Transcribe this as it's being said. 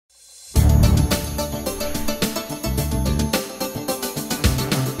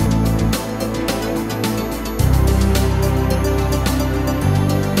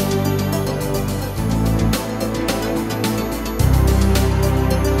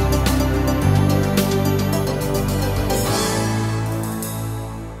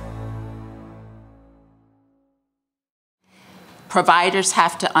providers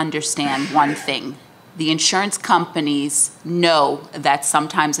have to understand one thing. The insurance companies know that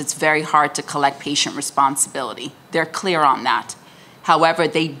sometimes it's very hard to collect patient responsibility. They're clear on that. However,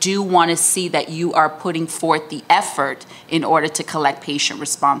 they do want to see that you are putting forth the effort in order to collect patient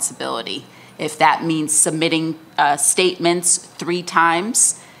responsibility. If that means submitting statements 3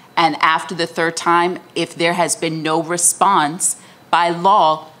 times, and after the 3rd time, if there has been no response, by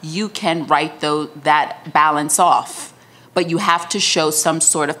law, you can write that balance off. But you have to show some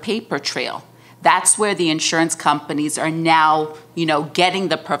sort of paper trail. That's where the insurance companies are now, getting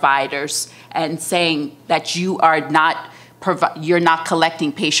the providers and saying that you're not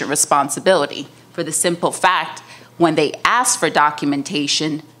collecting patient responsibility. For the simple fact, when they ask for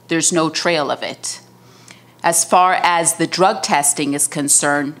documentation, there's no trail of it. As far as the drug testing is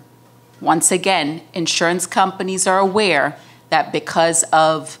concerned, once again, insurance companies are aware that because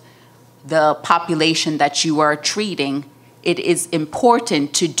of the population that you are treating, it is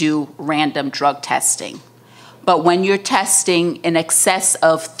important to do random drug testing. But when you're testing in excess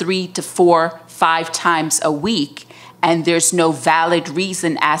of 3 to 4, 5 times a week, and there's no valid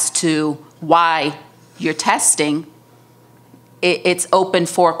reason as to why you're testing, it's open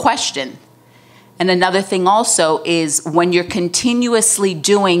for question. And another thing also is when you're continuously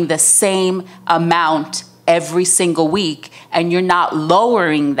doing the same amount every single week and you're not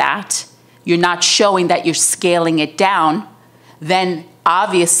lowering that, you're not showing that you're scaling it down, then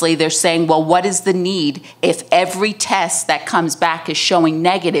obviously they're saying, well, what is the need if every test that comes back is showing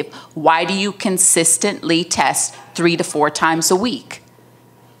negative? Why do you consistently test 3 to 4 times a week?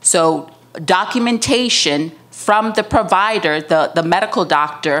 So documentation from the provider, the medical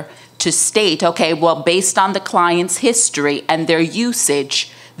doctor, to state, okay, well, based on the client's history and their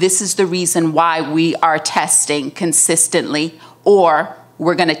usage, this is the reason why we are testing consistently, or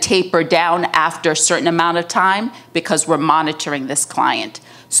we're going to taper down after a certain amount of time because we're monitoring this client.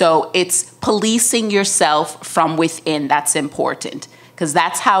 So it's policing yourself from within that's important, because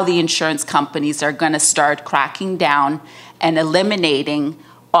that's how the insurance companies are going to start cracking down and eliminating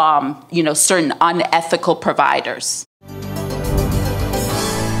certain unethical providers.